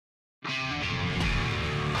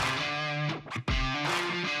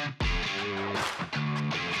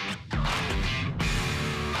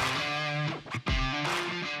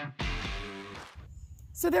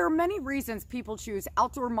So there are many reasons people choose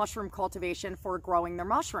outdoor mushroom cultivation for growing their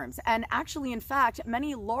mushrooms. And actually, in fact,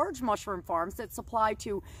 many large mushroom farms that supply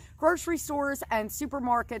to grocery stores and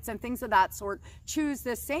supermarkets and things of that sort choose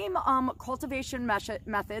the same cultivation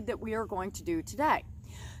method that we are going to do today.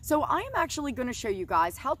 So I am actually going to show you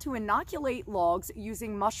guys how to inoculate logs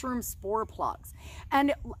using mushroom spore plugs.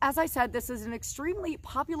 And as I said, this is an extremely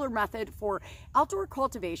popular method for outdoor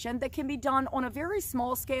cultivation that can be done on a very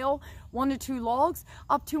small scale, 1 to 2 logs,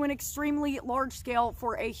 up to an extremely large scale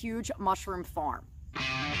for a huge mushroom farm.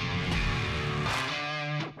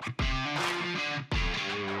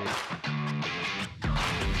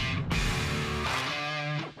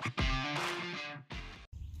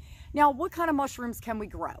 Now, what kind of mushrooms can we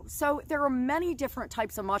grow? So there are many different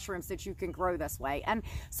types of mushrooms that you can grow this way. And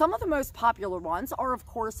some of the most popular ones are, of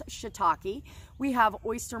course, shiitake. We have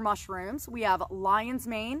oyster mushrooms. We have lion's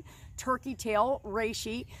mane, turkey tail,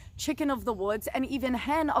 reishi, chicken of the woods, and even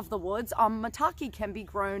hen of the woods. Maitake can be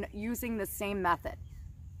grown using the same method.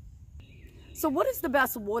 So what is the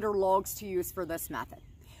best wood or logs to use for this method?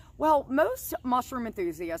 Well, most mushroom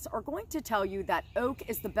enthusiasts are going to tell you that oak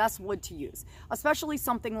is the best wood to use, especially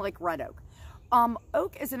something like red oak.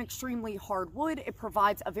 Oak is an extremely hard wood. It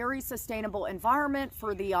provides a very sustainable environment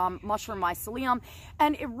for the mushroom mycelium,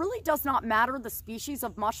 and it really does not matter the species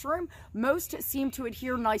of mushroom. Most seem to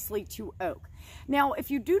adhere nicely to oak. Now,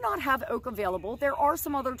 if you do not have oak available, there are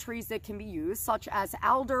some other trees that can be used, such as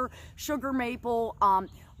alder, sugar maple,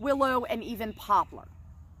 willow, and even poplar.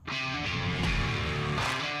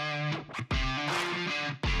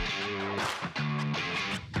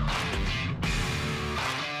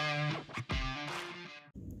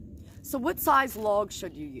 So what size log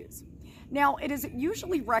should you use? Now, it is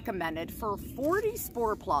usually recommended for 40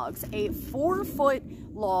 spore plugs. A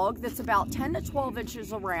 4-foot log that's about 10 to 12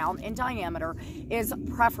 inches around in diameter is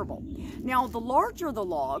preferable. Now, the larger the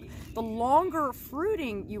log, the longer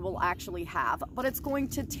fruiting you will actually have, but it's going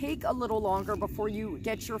to take a little longer before you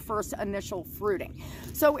get your first initial fruiting.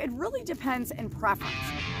 So it really depends in preference.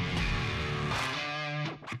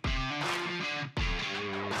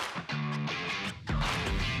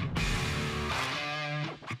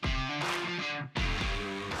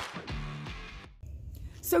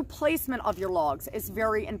 So placement of your logs is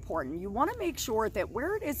very important. You want to make sure that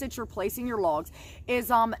where it is that you're placing your logs is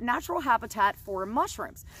natural habitat for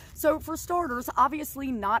mushrooms. So for starters, obviously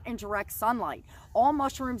not in direct sunlight. All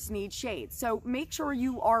mushrooms need shade. So make sure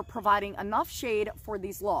you are providing enough shade for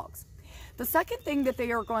these logs. The second thing that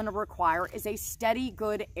they are going to require is a steady,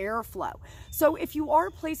 good airflow. So if you are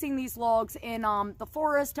placing these logs in the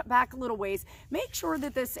forest back a little ways, make sure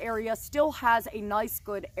that this area still has a nice,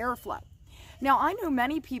 good airflow. Now, I know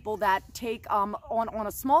many people that take, on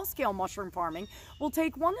a small scale mushroom farming, will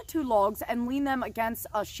take 1 to 2 logs and lean them against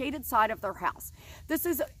a shaded side of their house. This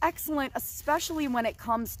is excellent, especially when it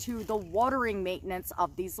comes to the watering maintenance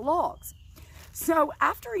of these logs. So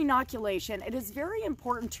after inoculation, it is very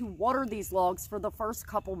important to water these logs for the first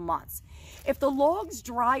couple months. If the logs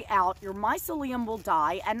dry out, your mycelium will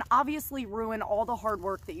die and obviously ruin all the hard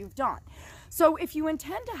work that you've done. So if you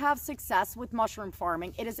intend to have success with mushroom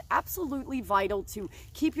farming, it is absolutely vital to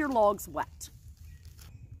keep your logs wet.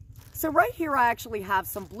 So right here I actually have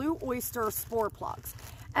some blue oyster spore plugs,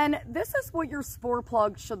 and this is what your spore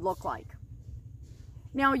plug should look like.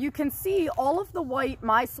 Now you can see all of the white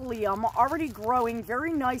mycelium already growing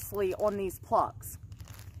very nicely on these plugs.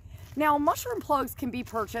 Now, mushroom plugs can be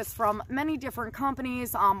purchased from many different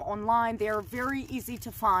companies online. They are very easy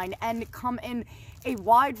to find and come in a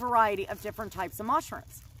wide variety of different types of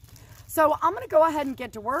mushrooms. So I'm going to go ahead and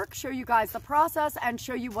get to work, show you guys the process, and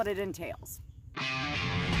show you what it entails.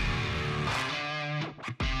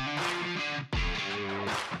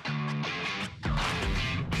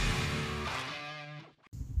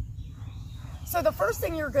 So the first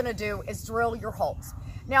thing you're going to do is drill your holes.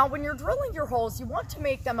 Now, when you're drilling your holes, you want to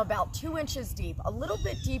make them about 2 inches deep, a little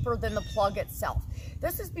bit deeper than the plug itself.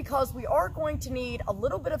 This is because we are going to need a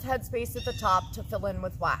little bit of headspace at the top to fill in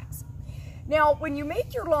with wax. Now, when you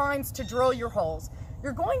make your lines to drill your holes,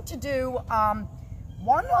 you're going to do 1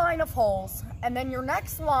 line of holes, and then your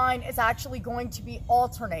next line is actually going to be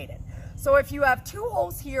alternated. So if you have 2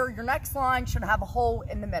 holes here, your next line should have a hole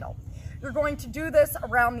in the middle. You're going to do this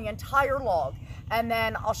around the entire log, and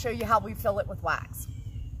then I'll show you how we fill it with wax.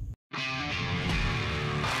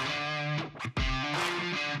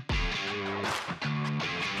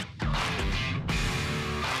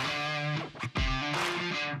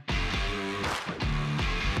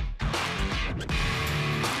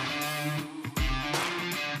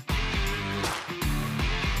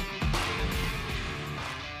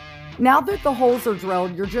 Now that the holes are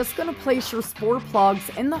drilled, you're just going to place your spore plugs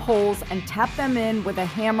in the holes and tap them in with a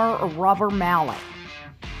hammer or rubber mallet.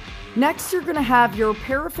 Next, you're going to have your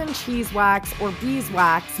paraffin cheese wax or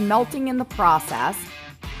beeswax melting in the process,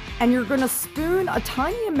 and you're going to spoon a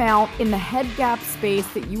tiny amount in the head gap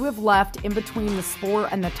space that you have left in between the spore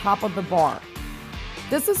and the top of the bar.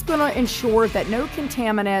 This is going to ensure that no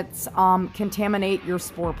contaminants contaminate your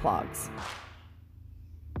spore plugs.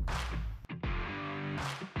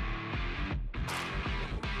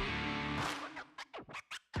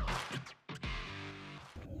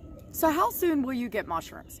 So how soon will you get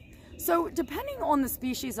mushrooms? So depending on the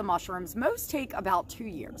species of mushrooms, most take about 2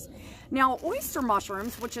 years. Now oyster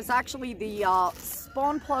mushrooms, which is actually the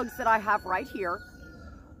spawn plugs that I have right here,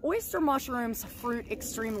 oyster mushrooms fruit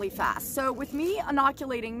extremely fast. So with me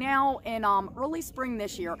inoculating now in early spring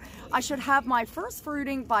this year, I should have my first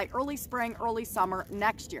fruiting by early spring, early summer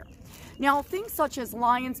next year. Now things such as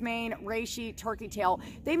lion's mane, reishi, turkey tail,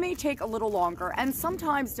 they may take a little longer, and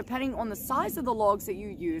sometimes depending on the size of the logs that you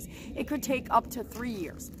use, it could take up to 3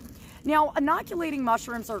 years. Now, inoculating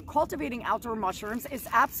mushrooms or cultivating outdoor mushrooms is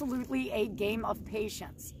absolutely a game of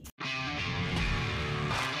patience.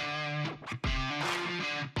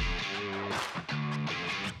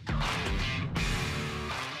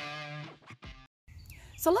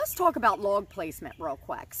 So let's talk about log placement real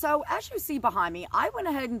quick. So as you see behind me, I went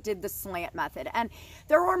ahead and did the slant method, and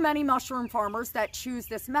there are many mushroom farmers that choose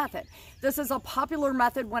this method. This is a popular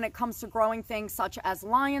method when it comes to growing things such as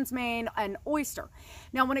lion's mane and oyster.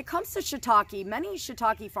 Now when it comes to shiitake, many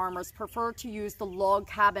shiitake farmers prefer to use the log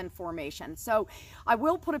cabin formation. So I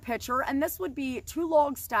will put a picture, and this would be 2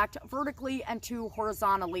 logs stacked vertically and 2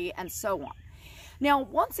 horizontally, and so on. Now,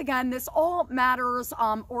 once again, this all matters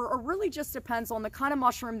or really just depends on the kind of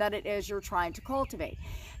mushroom that it is you're trying to cultivate.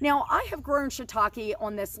 Now, I have grown shiitake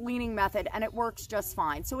on this leaning method, and it works just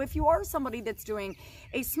fine. So if you are somebody that's doing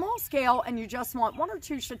a small scale and you just want 1 or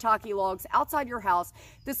 2 shiitake logs outside your house,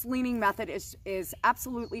 this leaning method is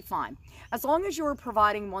absolutely fine. As long as you're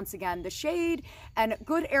providing, once again, the shade and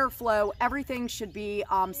good airflow, everything should be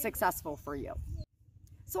successful for you.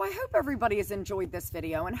 So I hope everybody has enjoyed this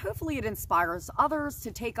video, and hopefully it inspires others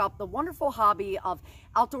to take up the wonderful hobby of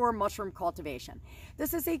outdoor mushroom cultivation.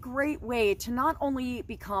 This is a great way to not only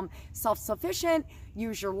become self-sufficient,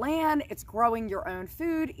 use your land, it's growing your own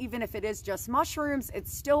food, even if it is just mushrooms,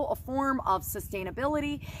 it's still a form of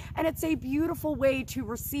sustainability, and it's a beautiful way to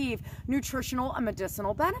receive nutritional and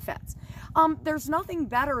medicinal benefits. There's nothing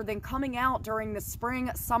better than coming out during the spring,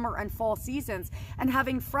 summer, and fall seasons and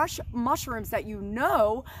having fresh mushrooms that you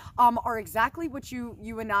know are exactly what you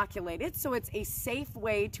inoculated. So it's a safe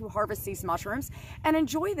way to harvest these mushrooms and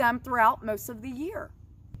enjoy them throughout most of the year.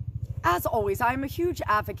 As always, I am a huge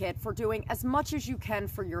advocate for doing as much as you can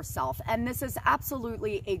for yourself, and this is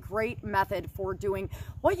absolutely a great method for doing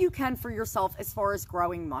what you can for yourself as far as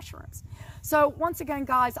growing mushrooms. So once again,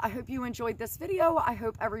 guys, I hope you enjoyed this video. I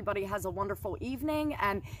hope everybody has a wonderful evening,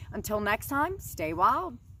 and until next time, stay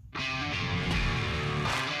wild.